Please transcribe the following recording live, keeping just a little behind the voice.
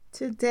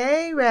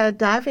Today, we're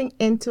diving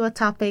into a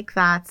topic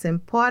that's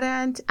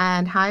important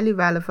and highly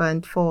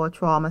relevant for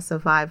trauma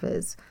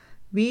survivors.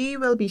 We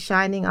will be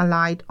shining a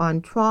light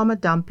on trauma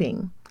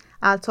dumping.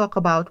 I'll talk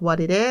about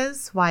what it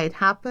is, why it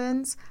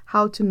happens,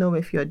 how to know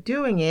if you're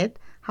doing it,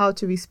 how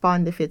to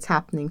respond if it's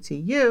happening to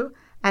you,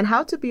 and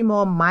how to be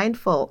more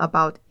mindful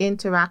about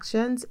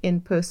interactions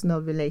in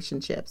personal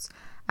relationships.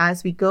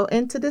 As we go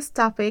into this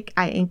topic,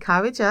 I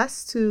encourage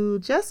us to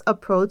just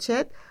approach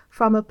it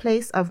from a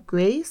place of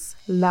grace,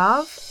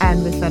 love,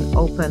 and with an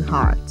open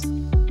heart.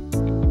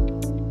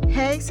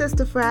 Hey,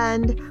 sister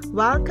friend,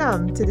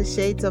 welcome to the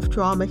Shades of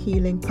Trauma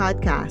Healing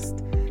podcast.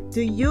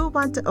 Do you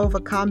want to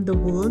overcome the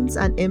wounds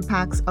and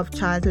impacts of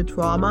childhood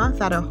trauma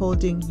that are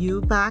holding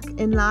you back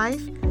in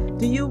life?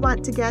 Do you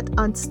want to get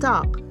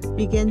unstuck,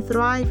 begin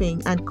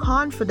thriving, and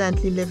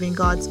confidently living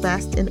God's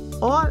best in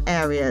all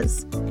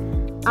areas?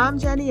 I'm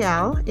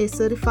Jenielle, a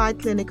certified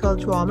clinical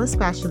trauma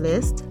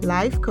specialist,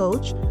 life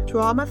coach,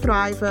 trauma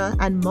thriver,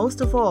 and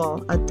most of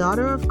all, a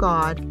daughter of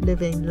God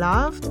living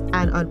loved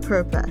and on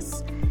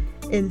purpose.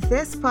 In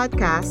this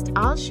podcast,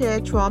 I'll share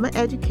trauma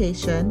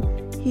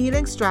education,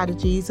 healing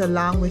strategies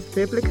along with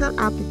biblical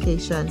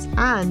applications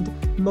and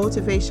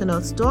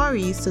motivational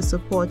stories to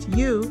support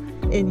you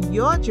in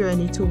your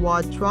journey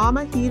toward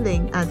trauma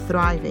healing and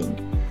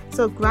thriving.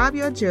 So grab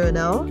your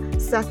journal,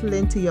 settle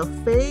into your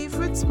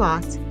favorite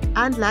spot,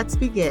 and let's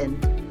begin.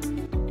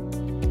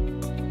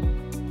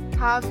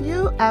 Have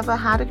you ever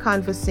had a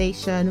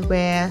conversation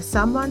where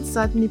someone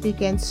suddenly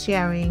begins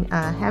sharing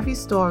a heavy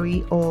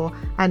story or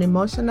an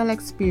emotional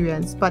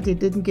experience, but it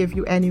didn't give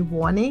you any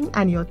warning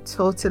and you're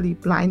totally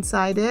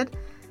blindsided?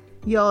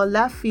 You're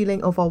left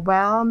feeling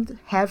overwhelmed,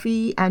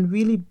 heavy, and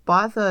really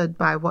bothered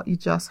by what you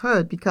just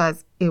heard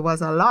because it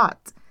was a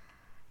lot.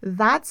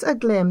 That's a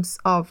glimpse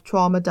of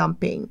trauma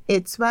dumping.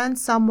 It's when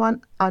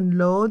someone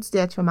unloads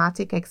their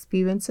traumatic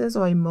experiences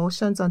or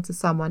emotions onto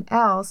someone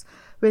else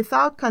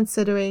without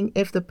considering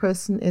if the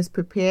person is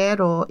prepared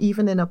or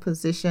even in a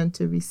position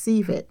to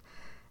receive it.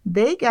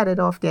 They get it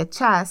off their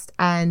chest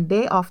and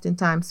they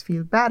oftentimes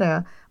feel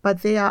better,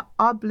 but they are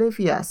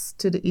oblivious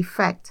to the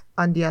effect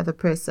on the other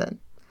person.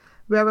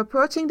 We're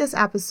approaching this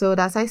episode,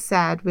 as I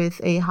said,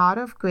 with a heart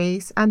of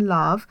grace and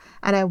love,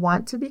 and I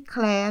want to be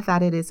clear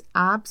that it is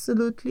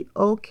absolutely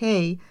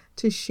okay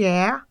to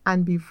share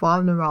and be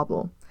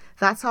vulnerable.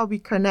 That's how we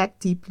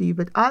connect deeply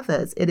with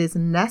others. It is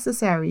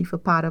necessary for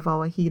part of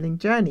our healing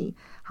journey.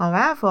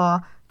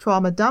 However,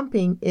 trauma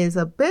dumping is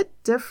a bit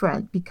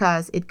different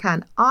because it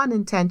can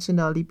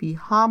unintentionally be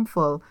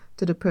harmful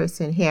to the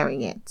person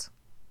hearing it.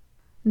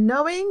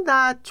 Knowing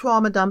that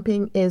trauma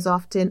dumping is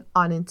often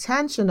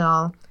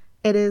unintentional,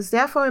 it is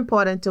therefore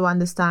important to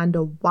understand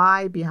the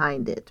why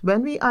behind it.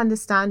 When we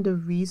understand the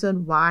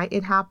reason why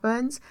it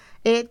happens,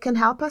 it can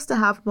help us to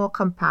have more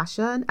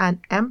compassion and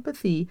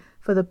empathy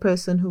for the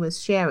person who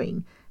is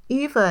sharing,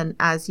 even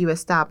as you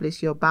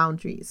establish your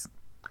boundaries.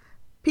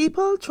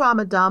 People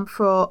trauma dump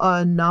for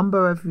a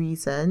number of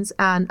reasons,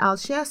 and I'll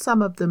share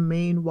some of the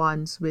main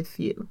ones with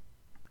you.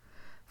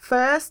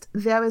 First,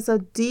 there is a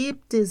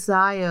deep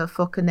desire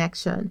for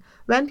connection.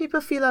 When people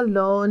feel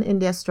alone in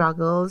their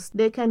struggles,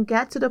 they can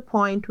get to the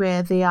point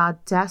where they are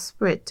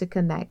desperate to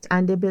connect,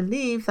 and they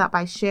believe that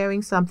by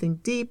sharing something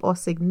deep or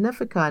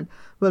significant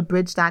will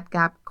bridge that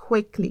gap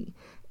quickly.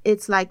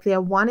 It's like they're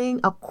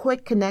wanting a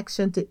quick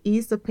connection to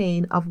ease the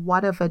pain of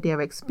whatever they're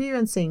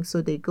experiencing,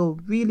 so they go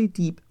really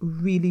deep,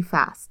 really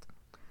fast.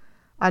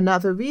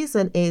 Another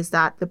reason is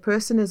that the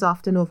person is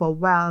often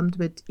overwhelmed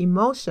with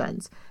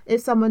emotions.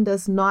 If someone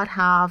does not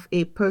have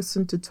a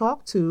person to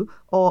talk to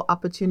or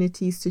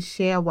opportunities to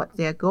share what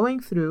they're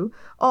going through,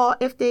 or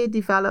if they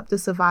develop the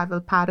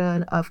survival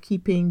pattern of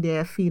keeping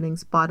their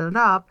feelings bottled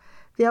up,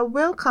 there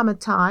will come a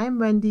time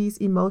when these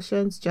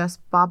emotions just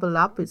bubble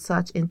up with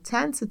such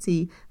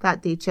intensity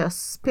that they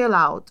just spill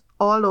out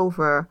all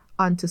over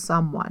onto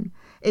someone.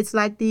 It's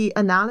like the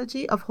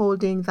analogy of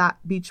holding that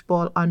beach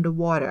ball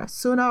underwater.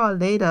 Sooner or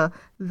later,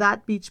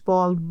 that beach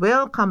ball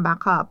will come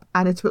back up,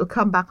 and it will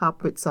come back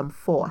up with some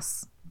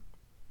force.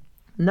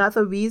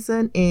 Another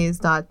reason is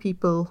that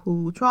people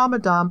who trauma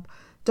dump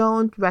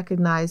don't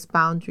recognize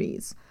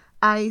boundaries.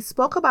 I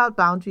spoke about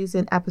boundaries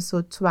in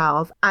episode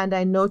 12, and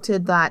I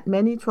noted that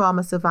many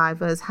trauma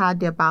survivors had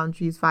their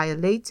boundaries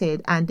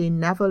violated and they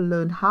never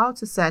learned how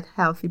to set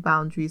healthy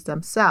boundaries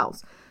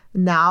themselves.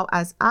 Now,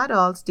 as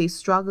adults, they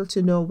struggle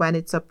to know when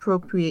it's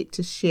appropriate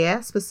to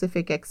share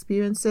specific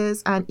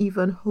experiences and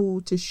even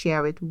who to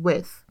share it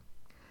with.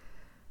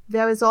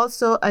 There is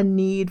also a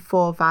need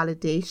for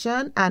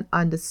validation and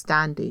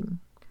understanding.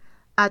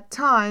 At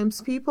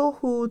times, people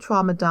who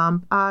trauma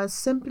dump are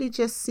simply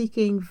just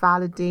seeking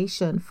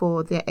validation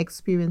for their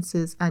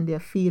experiences and their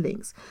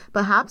feelings.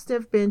 Perhaps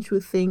they've been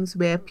through things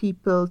where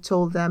people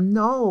told them,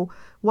 no,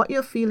 what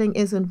you're feeling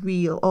isn't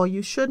real, or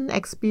you shouldn't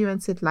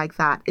experience it like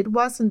that. It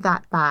wasn't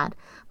that bad.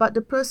 But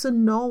the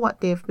person knows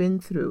what they've been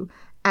through,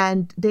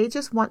 and they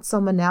just want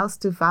someone else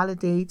to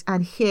validate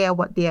and hear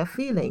what they are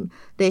feeling.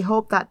 They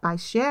hope that by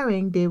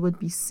sharing, they would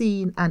be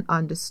seen and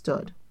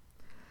understood.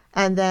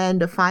 And then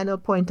the final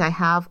point I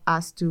have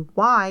as to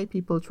why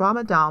people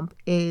trauma dump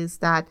is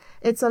that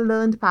it's a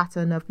learned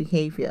pattern of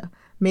behavior.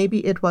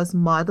 Maybe it was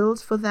modeled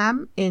for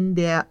them in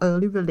their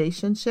early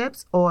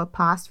relationships or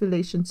past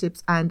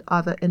relationships and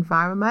other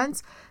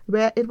environments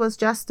where it was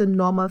just a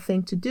normal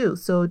thing to do.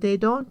 So they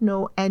don't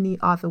know any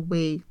other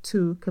way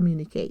to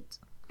communicate.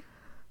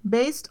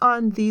 Based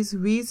on these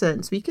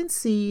reasons, we can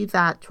see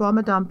that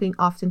trauma dumping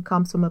often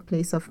comes from a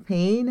place of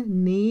pain,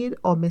 need,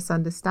 or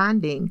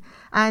misunderstanding,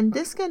 and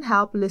this can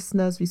help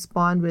listeners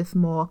respond with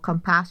more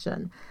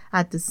compassion.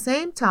 At the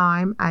same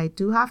time, I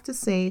do have to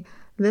say,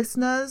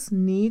 listeners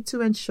need to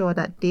ensure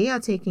that they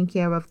are taking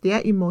care of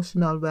their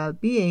emotional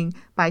well-being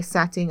by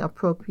setting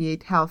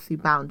appropriate, healthy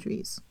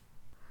boundaries.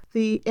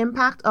 The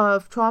impact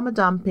of trauma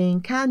dumping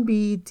can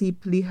be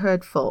deeply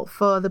hurtful.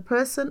 For the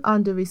person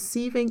on the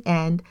receiving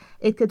end,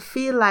 it could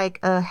feel like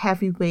a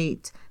heavy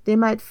weight. They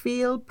might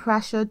feel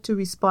pressured to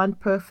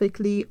respond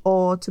perfectly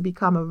or to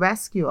become a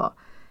rescuer.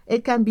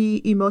 It can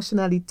be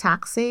emotionally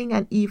taxing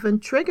and even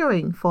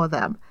triggering for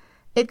them.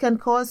 It can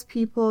cause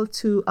people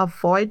to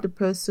avoid the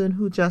person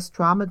who just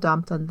trauma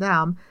dumped on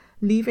them,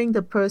 leaving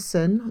the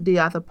person, the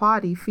other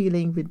party,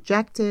 feeling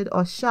rejected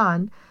or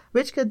shunned,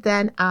 which could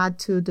then add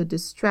to the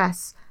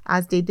distress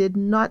as they did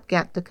not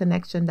get the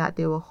connection that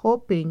they were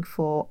hoping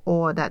for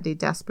or that they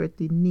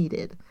desperately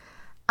needed.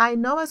 I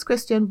know as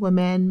Christian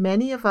women,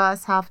 many of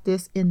us have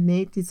this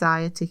innate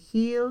desire to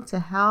heal, to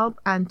help,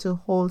 and to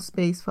hold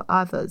space for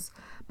others.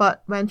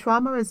 But when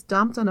trauma is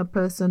dumped on a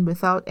person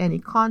without any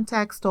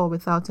context or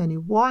without any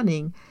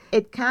warning,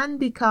 it can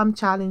become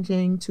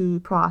challenging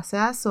to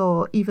process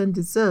or even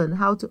discern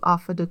how to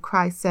offer the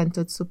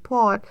Christ-centered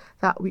support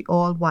that we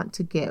all want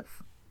to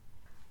give.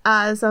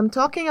 As I'm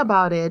talking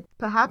about it,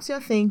 perhaps you're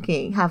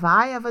thinking, have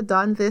I ever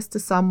done this to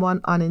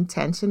someone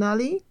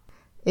unintentionally?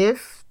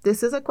 If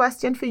this is a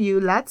question for you,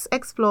 let's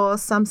explore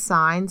some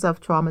signs of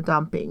trauma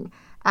dumping.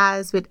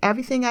 As with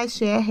everything I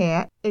share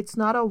here, it's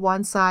not a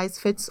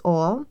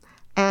one-size-fits-all,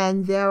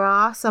 and there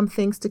are some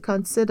things to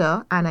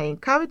consider, and I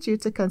encourage you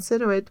to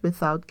consider it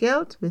without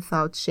guilt,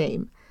 without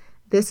shame.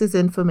 This is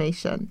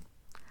information.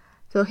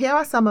 So here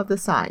are some of the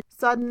signs.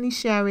 Suddenly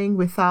sharing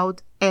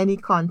without any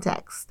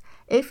context.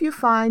 If you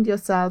find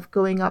yourself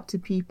going up to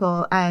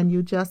people and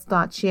you just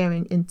start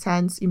sharing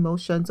intense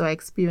emotions or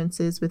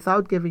experiences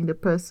without giving the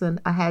person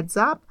a heads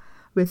up,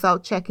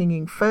 without checking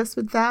in first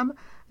with them,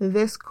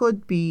 this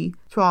could be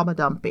trauma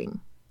dumping.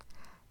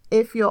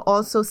 If you're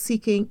also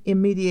seeking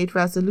immediate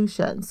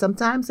resolution,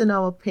 sometimes in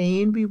our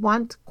pain, we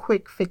want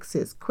quick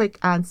fixes, quick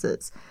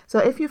answers. So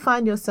if you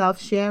find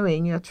yourself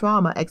sharing your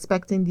trauma,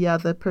 expecting the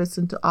other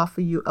person to offer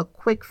you a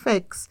quick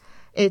fix,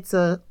 it's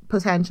a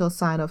potential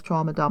sign of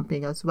trauma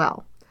dumping as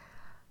well.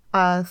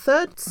 A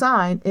third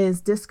sign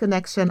is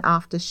disconnection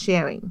after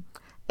sharing.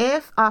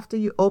 If after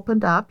you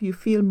opened up, you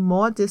feel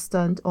more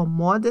distant or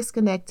more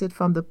disconnected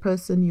from the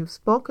person you've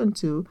spoken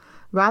to,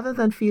 rather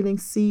than feeling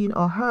seen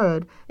or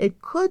heard,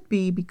 it could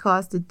be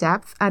because the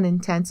depth and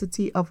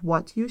intensity of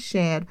what you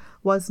shared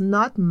was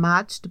not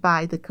matched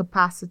by the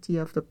capacity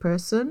of the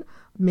person.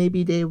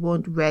 Maybe they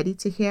weren't ready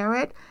to hear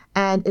it,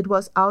 and it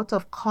was out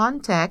of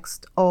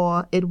context,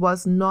 or it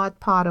was not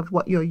part of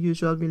what your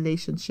usual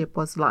relationship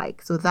was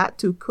like. So that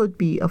too could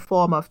be a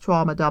form of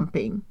trauma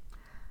dumping.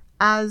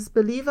 As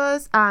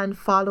believers and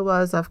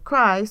followers of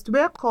Christ,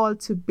 we're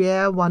called to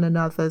bear one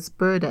another's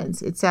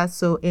burdens. It says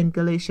so in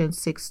Galatians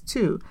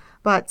 6:2.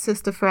 But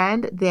sister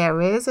friend,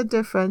 there is a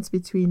difference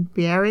between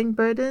bearing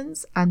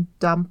burdens and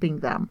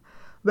dumping them.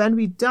 When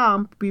we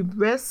dump, we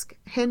risk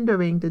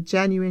hindering the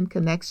genuine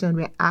connection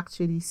we're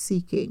actually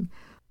seeking.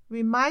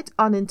 We might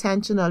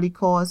unintentionally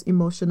cause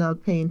emotional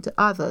pain to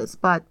others,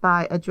 but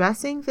by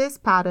addressing this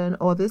pattern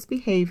or this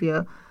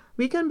behavior,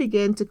 we can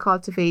begin to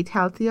cultivate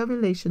healthier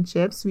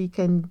relationships. We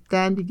can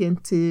then begin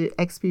to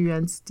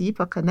experience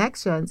deeper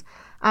connections,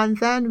 and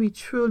then we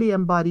truly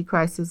embody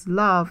Christ's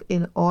love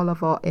in all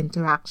of our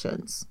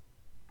interactions.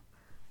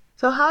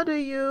 So how do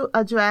you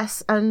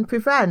address and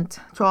prevent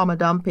trauma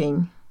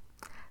dumping?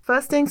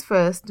 First things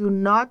first, do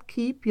not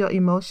keep your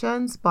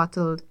emotions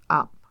bottled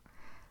up.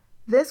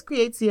 This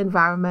creates the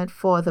environment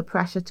for the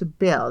pressure to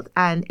build,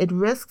 and it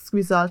risks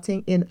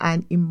resulting in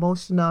an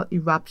emotional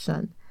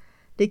eruption.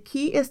 The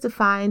key is to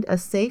find a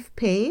safe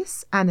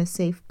pace and a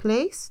safe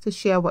place to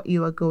share what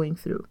you are going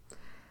through.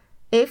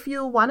 If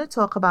you want to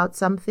talk about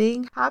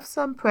something, have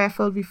some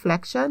prayerful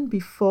reflection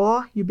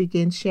before you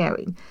begin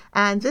sharing.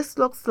 And this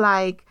looks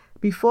like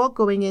before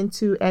going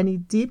into any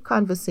deep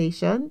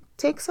conversation,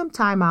 take some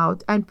time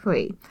out and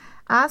pray.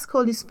 Ask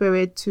Holy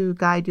Spirit to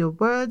guide your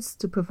words,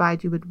 to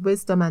provide you with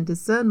wisdom and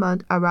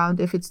discernment around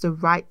if it's the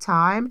right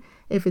time,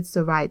 if it's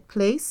the right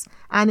place,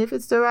 and if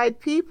it's the right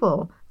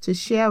people to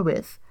share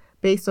with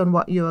based on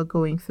what you are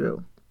going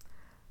through.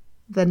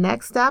 The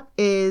next step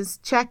is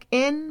check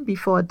in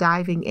before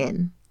diving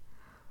in.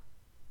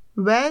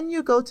 When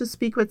you go to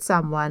speak with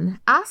someone,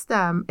 ask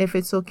them if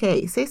it's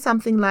okay. Say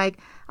something like,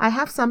 I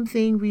have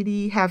something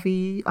really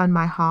heavy on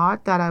my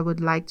heart that I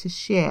would like to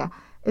share.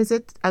 Is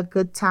it a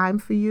good time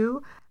for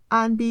you?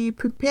 and be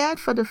prepared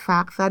for the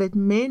fact that it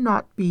may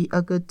not be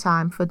a good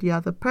time for the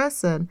other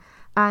person,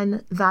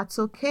 and that's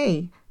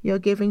okay. You're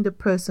giving the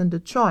person the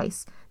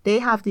choice. They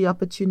have the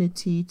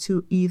opportunity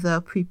to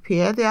either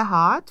prepare their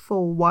heart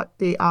for what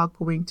they are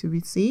going to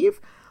receive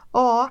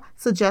or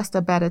suggest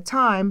a better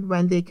time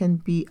when they can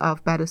be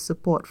of better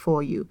support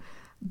for you.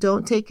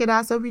 Don't take it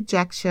as a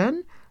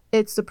rejection.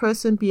 It's the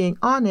person being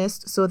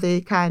honest so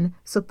they can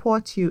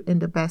support you in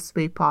the best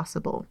way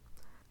possible.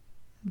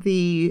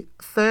 The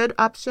third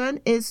option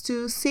is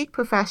to seek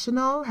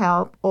professional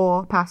help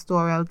or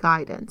pastoral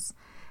guidance.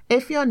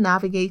 If you're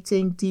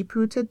navigating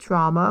deep-rooted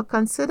trauma,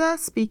 consider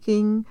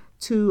speaking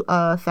to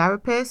a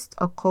therapist,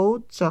 a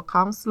coach, a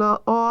counselor,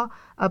 or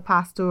a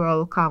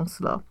pastoral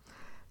counselor.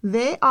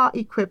 They are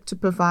equipped to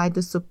provide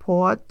the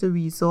support, the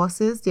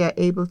resources. They are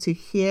able to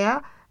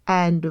hear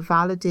and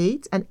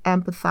validate and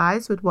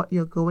empathize with what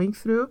you're going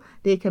through.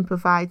 They can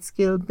provide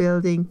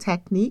skill-building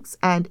techniques,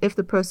 and if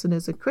the person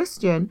is a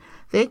Christian,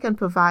 they can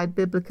provide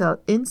biblical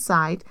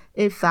insight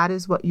if that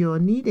is what you're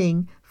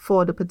needing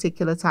for the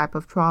particular type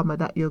of trauma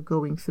that you're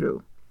going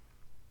through.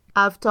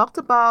 I've talked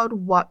about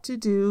what to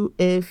do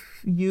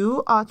if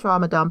you are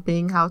trauma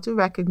dumping, how to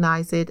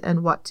recognize it,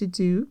 and what to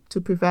do to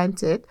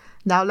prevent it.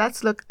 Now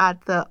let's look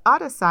at the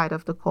other side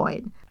of the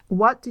coin.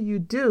 What do you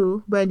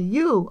do when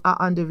you are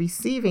on the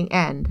receiving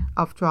end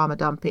of trauma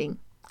dumping?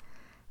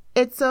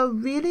 It's a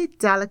really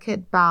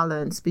delicate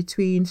balance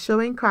between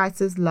showing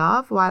Christ's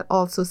love while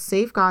also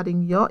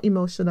safeguarding your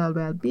emotional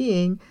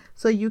well-being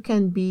so you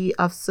can be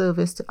of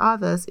service to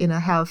others in a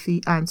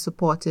healthy and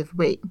supportive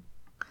way.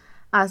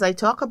 As I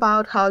talk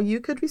about how you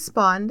could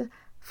respond,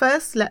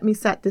 first let me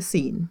set the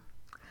scene.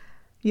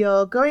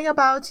 You're going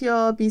about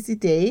your busy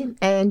day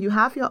and you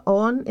have your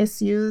own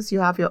issues,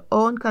 you have your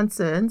own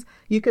concerns.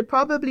 You could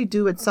probably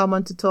do with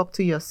someone to talk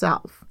to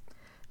yourself.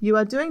 You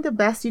are doing the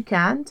best you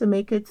can to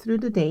make it through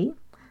the day,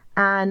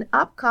 and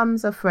up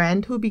comes a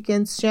friend who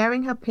begins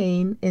sharing her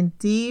pain in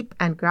deep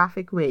and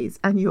graphic ways,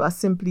 and you are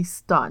simply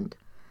stunned.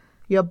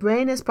 Your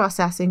brain is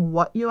processing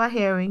what you are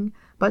hearing,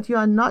 but you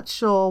are not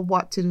sure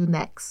what to do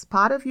next.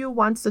 Part of you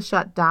wants to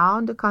shut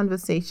down the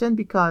conversation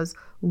because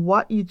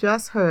what you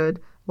just heard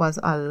was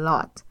a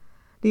lot.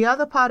 The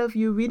other part of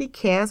you really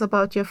cares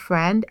about your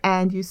friend,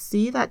 and you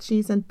see that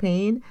she's in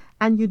pain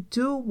and you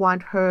do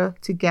want her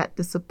to get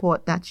the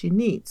support that she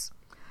needs.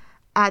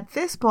 At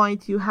this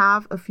point, you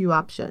have a few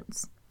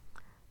options.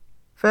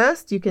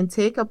 First, you can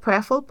take a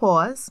prayerful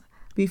pause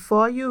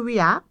before you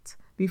react,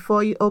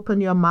 before you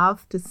open your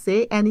mouth to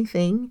say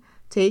anything.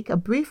 Take a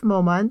brief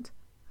moment,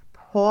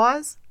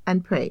 pause,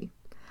 and pray.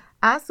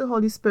 Ask the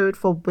Holy Spirit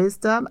for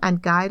wisdom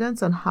and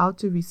guidance on how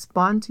to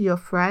respond to your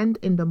friend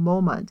in the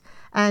moment,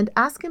 and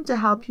ask Him to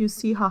help you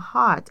see her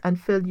heart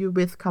and fill you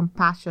with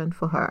compassion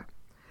for her.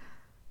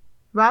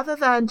 Rather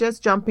than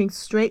just jumping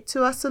straight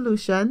to a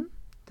solution,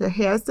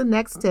 here's the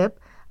next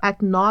tip: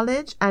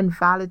 acknowledge and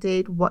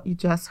validate what you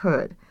just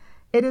heard.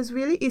 It is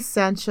really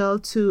essential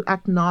to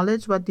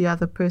acknowledge what the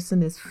other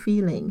person is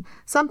feeling.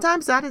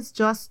 Sometimes that is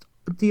just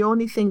the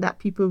only thing that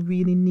people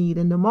really need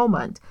in the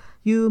moment.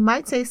 You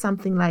might say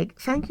something like,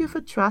 "Thank you for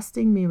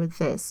trusting me with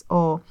this,"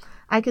 or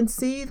 "I can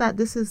see that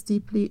this is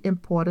deeply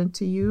important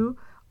to you,"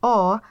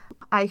 or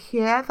 "I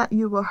hear that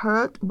you were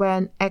hurt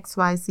when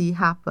XYZ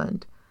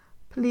happened."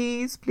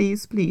 Please,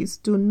 please, please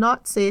do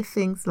not say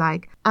things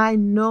like, "I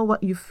know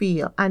what you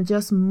feel," and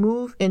just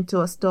move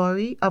into a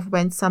story of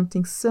when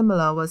something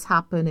similar was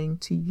happening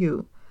to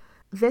you.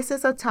 This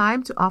is a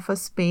time to offer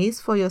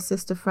space for your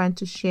sister friend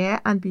to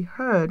share and be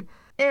heard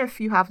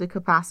if you have the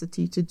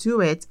capacity to do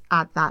it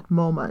at that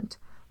moment.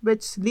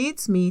 Which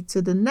leads me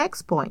to the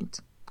next point.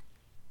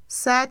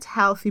 Set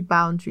healthy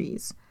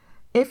boundaries.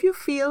 If you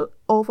feel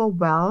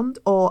overwhelmed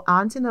or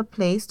aren't in a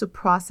place to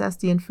process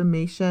the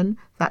information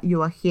that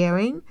you are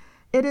hearing,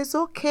 it is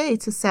okay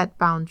to set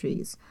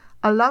boundaries.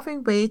 A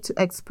loving way to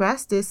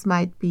express this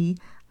might be,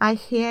 "I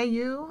hear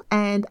you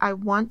and I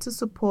want to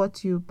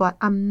support you, but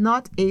I'm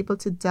not able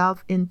to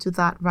delve into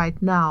that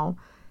right now.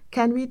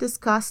 Can we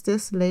discuss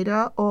this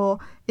later, or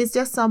is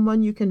there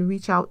someone you can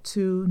reach out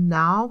to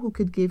now who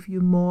could give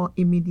you more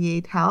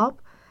immediate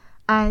help?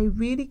 I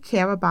really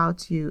care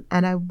about you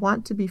and I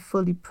want to be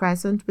fully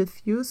present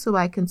with you so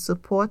I can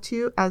support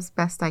you as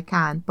best I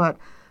can. But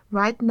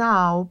right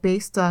now,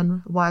 based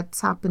on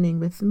what's happening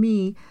with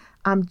me,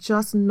 I'm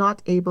just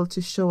not able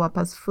to show up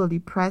as fully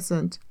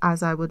present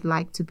as I would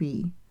like to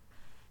be."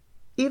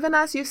 Even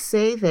as you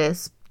say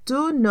this,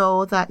 do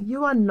know that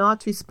you are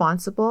not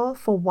responsible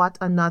for what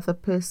another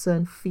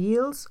person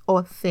feels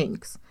or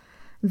thinks.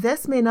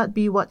 This may not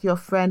be what your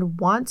friend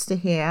wants to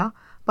hear,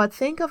 but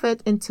think of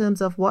it in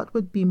terms of what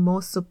would be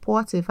most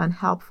supportive and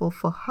helpful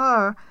for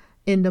her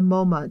in the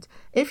moment.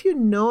 If you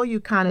know you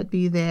cannot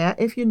be there,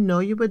 if you know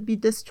you would be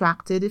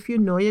distracted, if you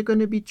know you're going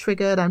to be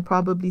triggered and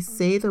probably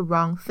say the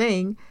wrong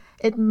thing,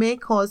 it may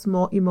cause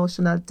more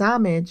emotional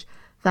damage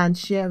than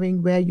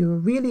sharing where you're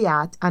really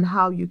at and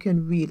how you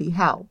can really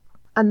help.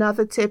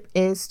 Another tip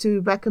is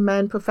to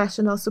recommend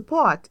professional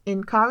support.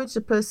 Encourage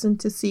the person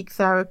to seek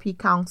therapy,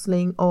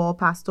 counseling, or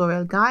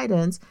pastoral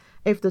guidance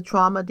if the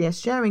trauma they're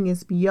sharing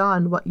is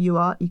beyond what you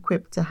are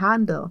equipped to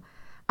handle.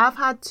 I've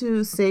had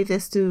to say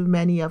this to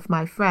many of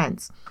my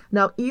friends.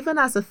 Now, even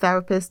as a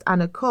therapist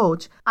and a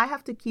coach, I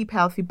have to keep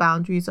healthy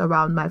boundaries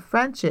around my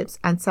friendships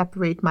and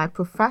separate my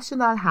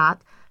professional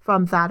hat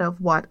from that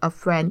of what a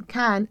friend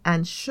can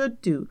and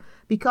should do,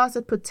 because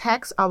it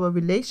protects our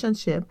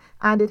relationship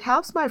and it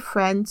helps my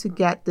friend to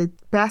get the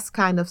best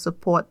kind of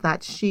support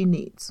that she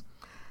needs.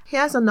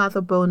 Here's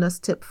another bonus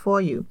tip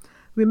for you.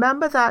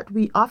 Remember that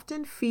we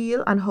often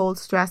feel and hold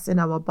stress in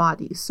our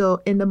body.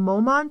 So in the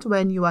moment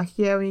when you are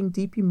hearing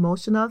deep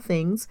emotional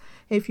things,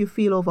 if you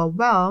feel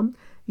overwhelmed,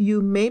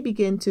 you may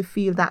begin to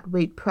feel that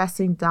weight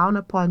pressing down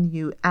upon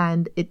you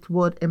and it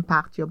would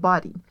impact your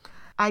body.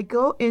 I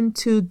go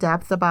into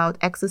depth about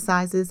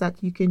exercises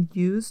that you can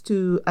use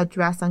to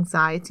address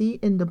anxiety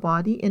in the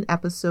body in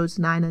episodes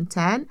 9 and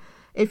 10.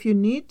 If you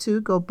need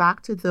to, go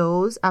back to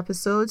those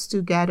episodes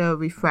to get a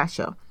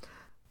refresher.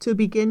 To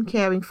begin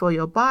caring for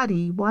your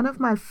body, one of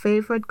my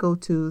favorite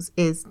go-tos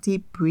is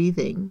deep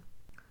breathing.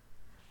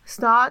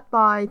 Start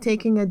by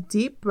taking a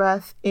deep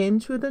breath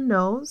in through the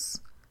nose.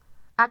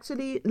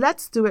 Actually,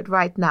 let's do it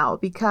right now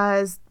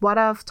because what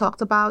I've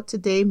talked about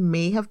today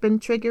may have been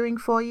triggering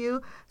for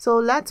you. So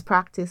let's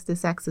practice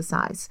this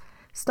exercise.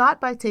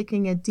 Start by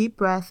taking a deep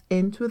breath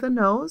in through the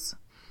nose.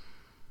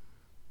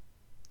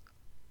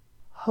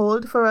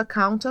 Hold for a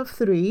count of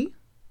 3.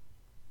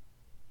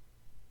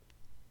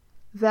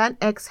 Then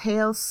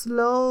exhale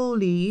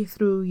slowly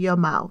through your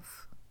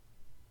mouth.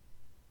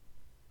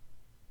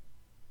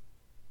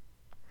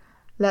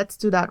 Let's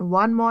do that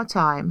one more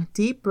time.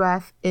 Deep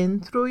breath in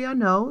through your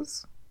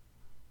nose.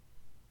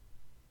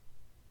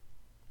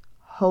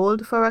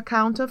 Hold for a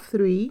count of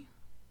 3.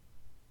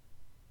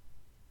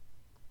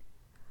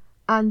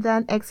 And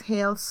then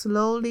exhale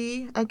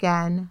slowly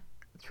again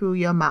through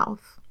your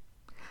mouth.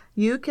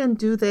 You can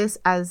do this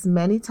as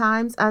many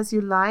times as you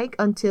like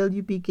until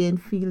you begin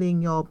feeling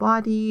your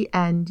body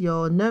and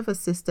your nervous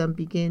system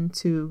begin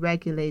to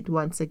regulate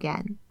once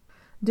again.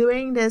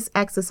 Doing this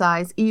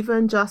exercise,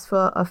 even just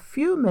for a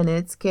few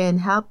minutes, can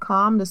help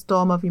calm the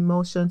storm of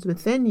emotions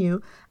within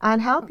you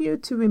and help you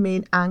to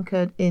remain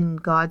anchored in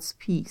God's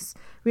peace.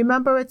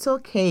 Remember, it's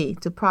okay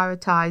to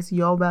prioritize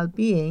your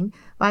well-being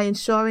by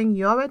ensuring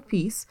you're at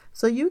peace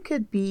so you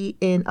could be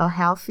in a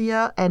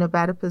healthier and a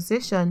better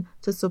position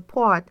to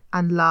support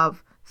and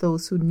love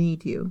those who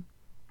need you.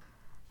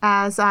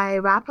 As I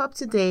wrap up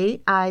today,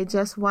 I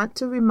just want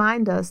to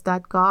remind us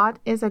that God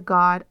is a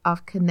God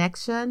of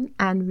connection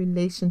and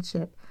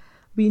relationship.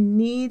 We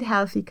need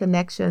healthy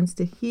connections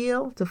to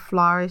heal, to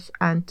flourish,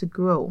 and to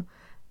grow.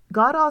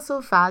 God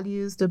also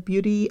values the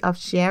beauty of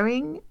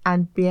sharing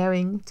and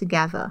bearing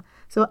together.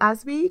 So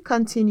as we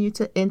continue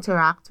to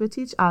interact with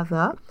each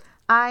other,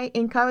 I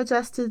encourage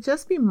us to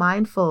just be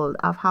mindful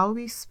of how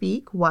we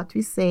speak, what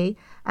we say,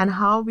 and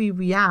how we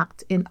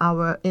react in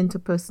our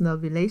interpersonal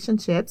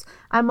relationships.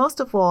 And most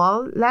of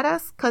all, let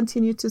us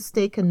continue to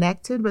stay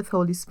connected with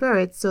Holy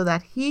Spirit so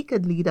that He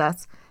could lead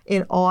us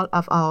in all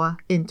of our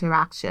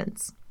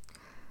interactions.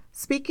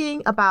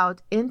 Speaking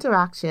about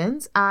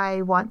interactions,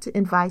 I want to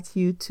invite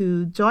you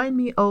to join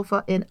me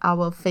over in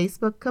our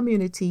Facebook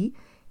community,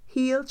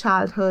 Heal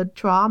Childhood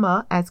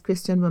Trauma as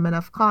Christian Women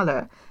of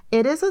Color.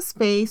 It is a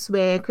space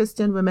where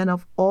Christian women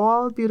of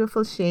all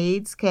beautiful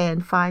shades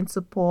can find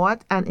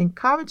support and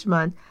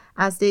encouragement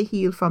as they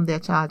heal from their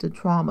childhood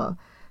trauma.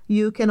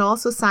 You can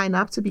also sign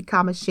up to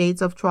become a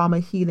Shades of Trauma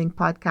Healing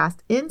Podcast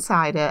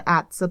Insider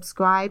at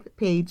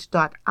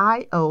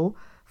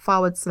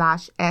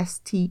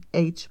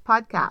subscribepage.io/STH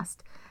podcast.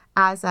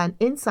 As an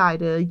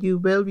insider, you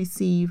will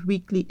receive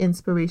weekly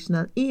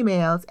inspirational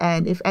emails,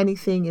 and if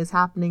anything is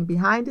happening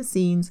behind the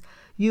scenes,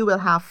 you will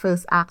have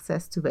first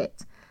access to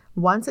it.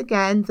 Once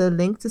again, the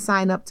link to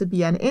sign up to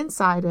be an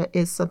insider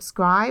is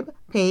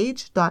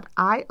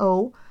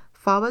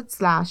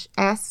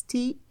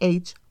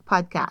subscribepage.io/STH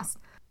podcast.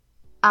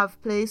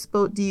 I've placed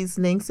both these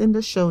links in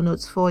the show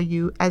notes for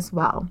you as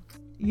well.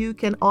 You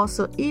can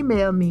also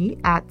email me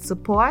at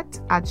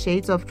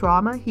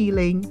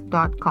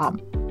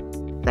support@shadesoftraumahealing.com.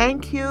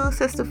 Thank you,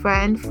 sister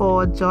friend,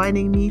 for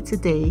joining me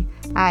today.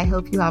 I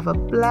hope you have a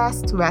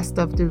blessed rest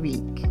of the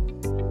week.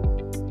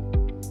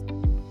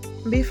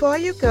 Before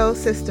you go,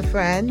 sister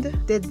friend,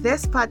 did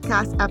this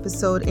podcast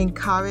episode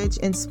encourage,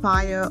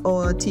 inspire,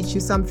 or teach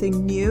you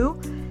something new?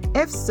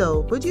 If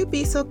so, would you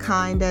be so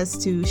kind as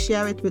to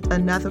share it with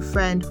another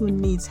friend who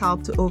needs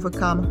help to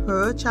overcome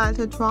her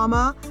childhood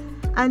trauma?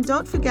 And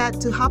don't forget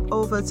to hop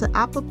over to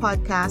Apple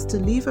Podcasts to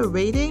leave a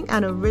rating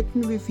and a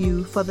written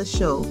review for the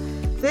show.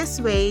 This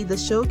way, the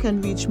show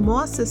can reach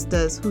more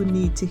sisters who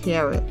need to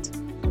hear it.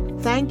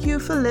 Thank you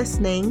for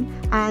listening,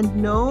 and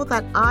know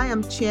that I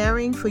am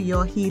cheering for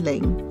your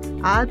healing.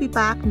 I'll be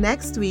back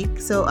next week,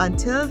 so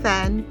until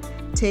then,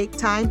 take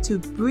time to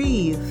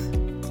breathe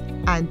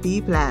and be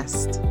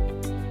blessed.